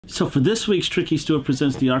So for this week's Tricky Stewart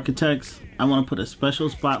Presents The Architects, I want to put a special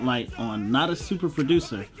spotlight on not a super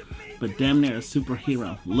producer, but damn near a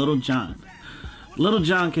superhero, Lil Jon. Lil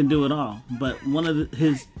Jon can do it all, but one of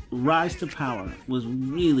his rise to power was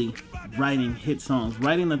really writing hit songs,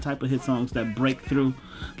 writing the type of hit songs that break through,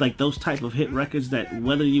 like those type of hit records that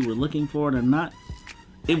whether you were looking for it or not,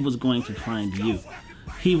 it was going to find you.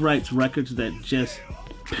 He writes records that just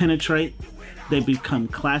penetrate. They become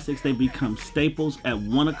classics. They become staples at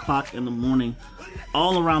 1 o'clock in the morning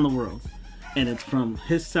all around the world. And it's from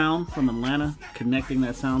his sound from Atlanta, connecting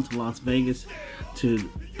that sound to Las Vegas, to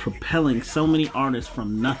propelling so many artists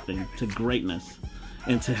from nothing to greatness,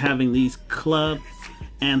 and to having these club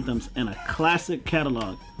anthems and a classic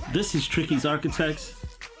catalog. This is Tricky's Architects,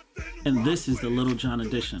 and this is the Lil Jon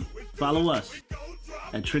edition. Follow us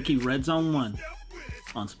at Tricky Red Zone 1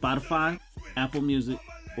 on Spotify, Apple Music,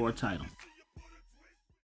 or Tidal.